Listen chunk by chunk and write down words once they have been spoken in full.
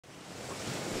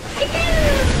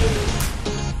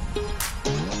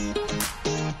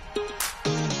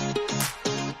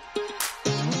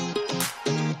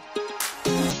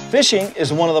Fishing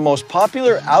is one of the most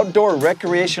popular outdoor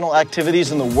recreational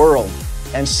activities in the world,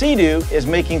 and Sea-Doo is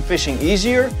making fishing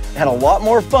easier and a lot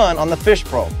more fun on the Fish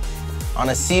Pro. On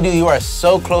a Sea-Doo, you are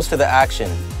so close to the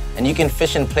action, and you can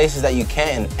fish in places that you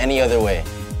can't in any other way.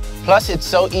 Plus, it's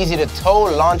so easy to tow,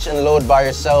 launch, and load by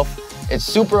yourself. It's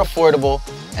super affordable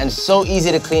and so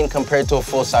easy to clean compared to a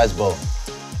full-size boat.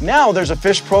 Now there's a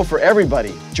Fish Pro for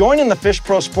everybody. Joining the Fish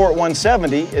Pro Sport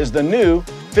 170 is the new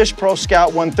Fish Pro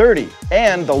Scout 130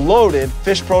 and the loaded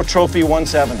Fish Pro Trophy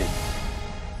 170.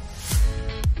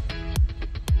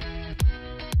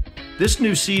 This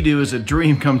new Sea-Doo is a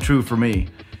dream come true for me.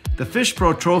 The Fish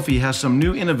Pro Trophy has some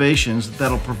new innovations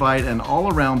that'll provide an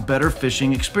all-around better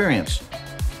fishing experience.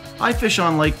 I fish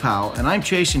on Lake Powell and I'm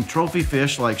chasing trophy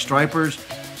fish like stripers,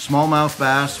 smallmouth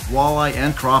bass, walleye,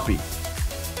 and crappie.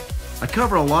 I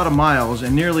cover a lot of miles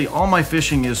and nearly all my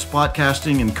fishing is spot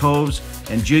casting in coves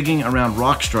and jigging around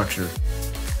rock structure.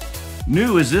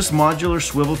 New is this modular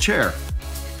swivel chair.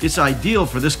 It's ideal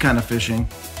for this kind of fishing.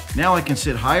 Now I can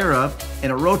sit higher up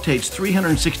and it rotates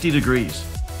 360 degrees.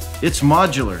 It's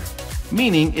modular,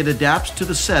 meaning it adapts to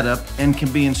the setup and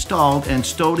can be installed and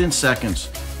stowed in seconds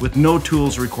with no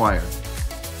tools required.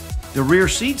 The rear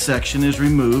seat section is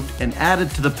removed and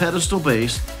added to the pedestal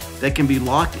base that can be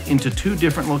locked into 2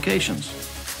 different locations.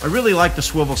 I really like the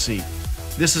swivel seat.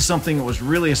 This is something that was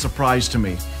really a surprise to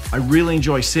me. I really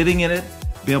enjoy sitting in it,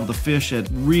 be able to fish at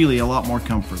really a lot more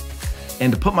comfort.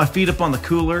 And to put my feet up on the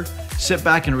cooler, sit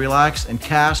back and relax and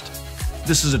cast,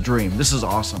 this is a dream. This is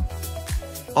awesome.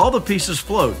 All the pieces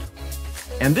float.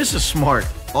 And this is smart.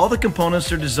 All the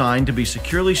components are designed to be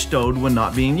securely stowed when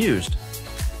not being used.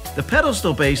 The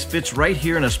pedestal base fits right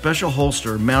here in a special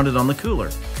holster mounted on the cooler.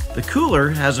 The cooler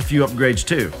has a few upgrades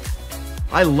too.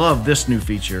 I love this new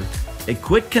feature, a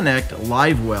quick connect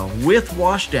live well with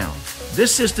washdown.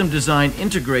 This system design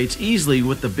integrates easily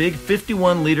with the big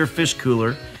 51-liter fish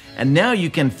cooler, and now you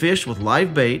can fish with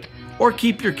live bait or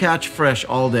keep your catch fresh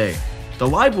all day. The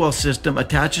live well system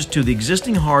attaches to the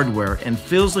existing hardware and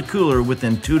fills the cooler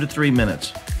within 2 to 3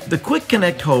 minutes. The quick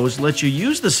connect hose lets you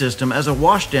use the system as a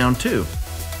washdown too,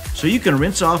 so you can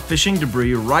rinse off fishing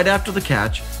debris right after the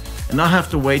catch and not have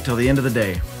to wait till the end of the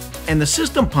day. And the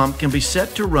system pump can be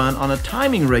set to run on a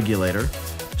timing regulator,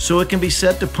 so it can be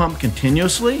set to pump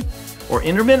continuously or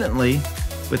intermittently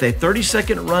with a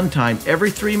 30-second runtime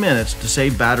every 3 minutes to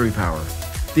save battery power.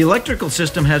 The electrical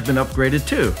system has been upgraded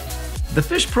too. The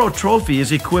Fish Pro Trophy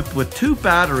is equipped with 2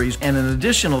 batteries and an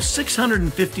additional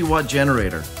 650-watt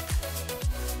generator.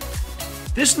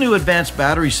 This new advanced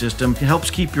battery system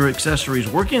helps keep your accessories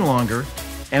working longer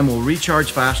and will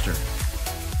recharge faster.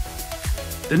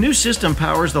 The new system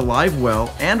powers the live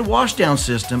well and washdown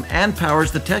system and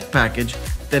powers the tech package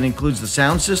that includes the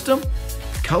sound system,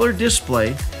 color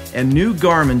display, and new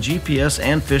Garmin GPS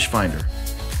and fish finder.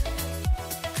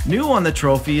 New on the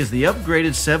Trophy is the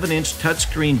upgraded 7-inch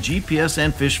touchscreen GPS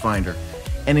and fish finder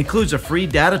and includes a free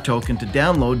data token to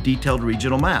download detailed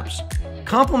regional maps.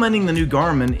 Complementing the new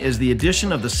Garmin is the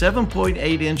addition of the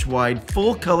 7.8-inch wide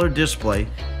full-color display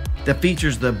that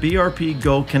features the BRP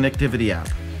Go connectivity app.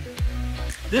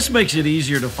 This makes it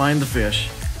easier to find the fish,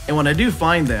 and when I do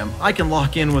find them, I can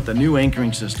lock in with a new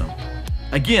anchoring system.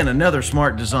 Again, another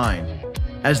smart design,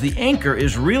 as the anchor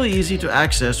is really easy to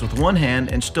access with one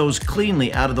hand and stows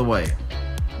cleanly out of the way.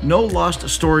 No lost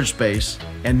storage space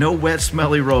and no wet,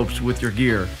 smelly ropes with your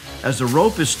gear, as the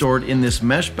rope is stored in this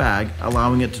mesh bag,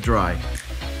 allowing it to dry.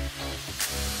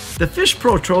 The Fish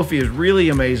Pro Trophy is really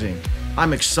amazing.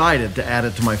 I'm excited to add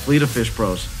it to my fleet of Fish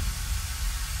Pros.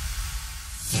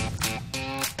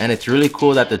 And it's really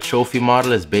cool that the Trophy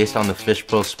model is based on the Fish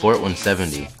Pro Sport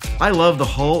 170. I love the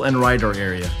hull and rider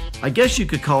area. I guess you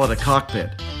could call it a cockpit.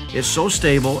 It's so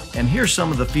stable, and here's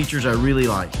some of the features I really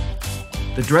like.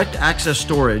 The direct access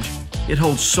storage, it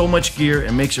holds so much gear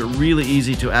and makes it really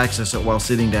easy to access it while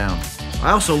sitting down. I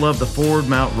also love the forward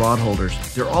mount rod holders.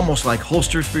 They're almost like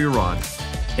holsters for your rod.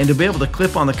 And to be able to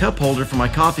clip on the cup holder for my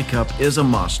coffee cup is a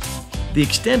must. The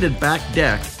extended back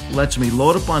deck lets me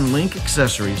load up on link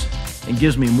accessories and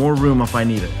gives me more room if I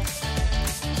need it.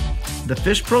 The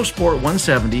Fish Pro Sport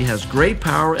 170 has great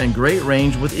power and great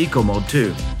range with Eco Mode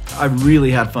too. I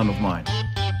really had fun with mine.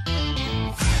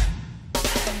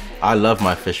 I love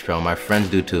my Fish Pro, my friends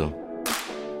do too.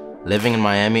 Living in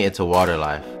Miami, it's a water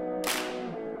life.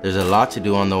 There's a lot to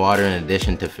do on the water in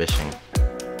addition to fishing.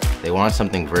 They want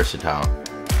something versatile.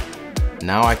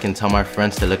 Now I can tell my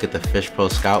friends to look at the Fish Pro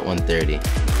Scout 130.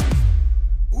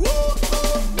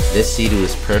 This Sea-Doo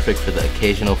is perfect for the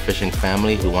occasional fishing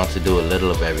family who wants to do a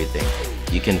little of everything.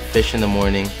 You can fish in the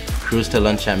morning, cruise to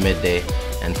lunch at midday,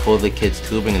 and pull the kids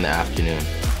tubing in the afternoon.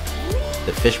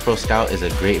 The Fish Pro Scout is a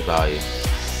great value.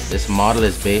 This model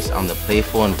is based on the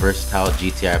playful and versatile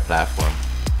GTI platform.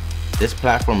 This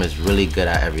platform is really good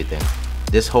at everything.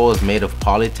 This hull is made of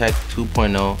Polytech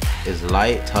 2.0, is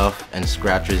light, tough, and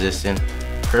scratch resistant,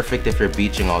 perfect if you're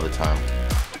beaching all the time.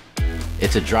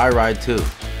 It's a dry ride too,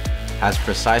 has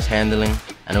precise handling,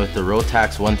 and with the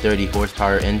Rotax 130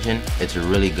 horsepower engine, it's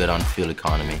really good on fuel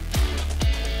economy.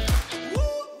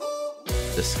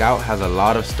 The Scout has a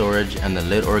lot of storage and the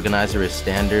lid organizer is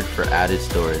standard for added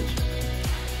storage.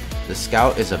 The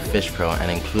Scout is a Fish Pro and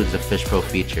includes the Fish Pro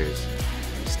features.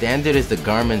 Standard is the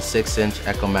Garmin 6-inch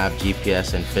EchoMap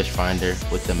GPS and Fish Finder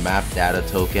with the map data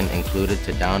token included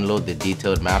to download the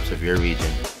detailed maps of your region.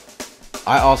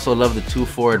 I also love the 2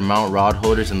 forward mount rod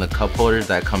holders and the cup holders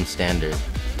that come standard.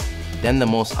 Then the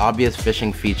most obvious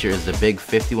fishing feature is the big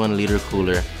 51-liter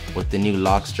cooler with the new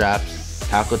lock straps,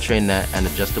 tackle tray net, and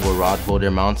adjustable rod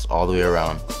holder mounts all the way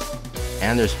around.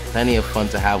 And there's plenty of fun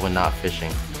to have when not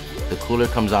fishing. The cooler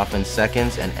comes off in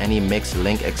seconds and any mixed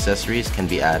link accessories can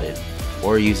be added,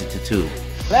 or use it to tube.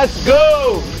 Let's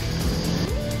go!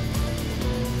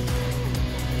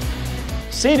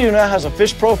 Sea-Doo now has a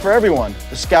Fish Pro for everyone.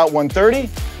 The Scout 130,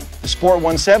 the Sport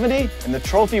 170, and the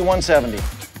Trophy 170.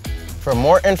 For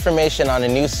more information on a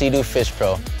new Sea-Doo Fish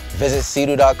Pro, visit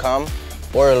seadoo.com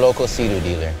or a local Sea-Doo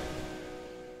dealer.